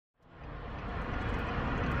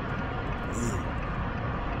If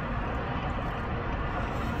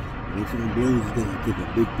you're gonna blow, you gotta take a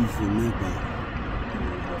big piece of that back.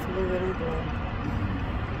 Hopefully we don't blow.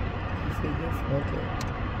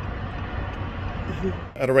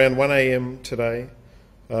 At around 1 a.m. today,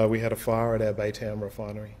 we had a fire at our Baytown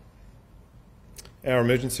refinery. Our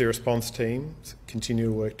emergency response teams continue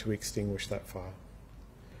to work to extinguish that fire.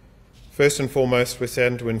 First and foremost, we're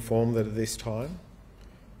saddened to inform that at this time,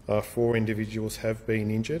 4 individuals have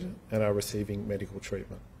been injured and are receiving medical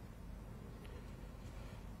treatment.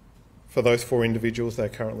 For those 4 individuals, they're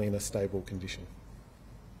currently in a stable condition.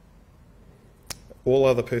 All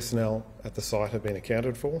other personnel at the site have been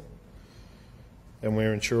accounted for, and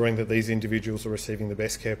we're ensuring that these individuals are receiving the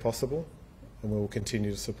best care possible, and we will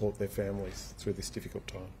continue to support their families through this difficult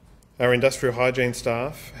time. Our industrial hygiene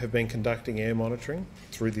staff have been conducting air monitoring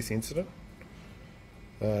through this incident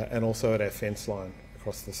and also at our fence line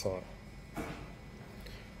across the site.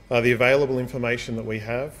 The available information that we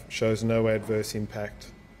have shows no adverse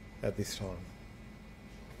impact at this time.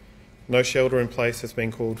 No shelter in place has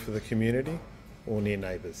been called for the community or near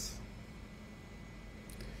neighbours.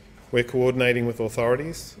 We're coordinating with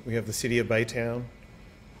authorities. We have the City of Baytown,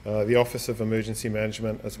 the Office of Emergency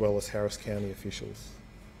Management, as well as Harris County officials.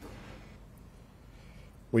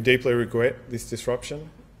 We deeply regret this disruption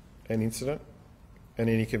and incident and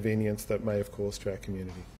any inconvenience that may have caused to our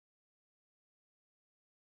community.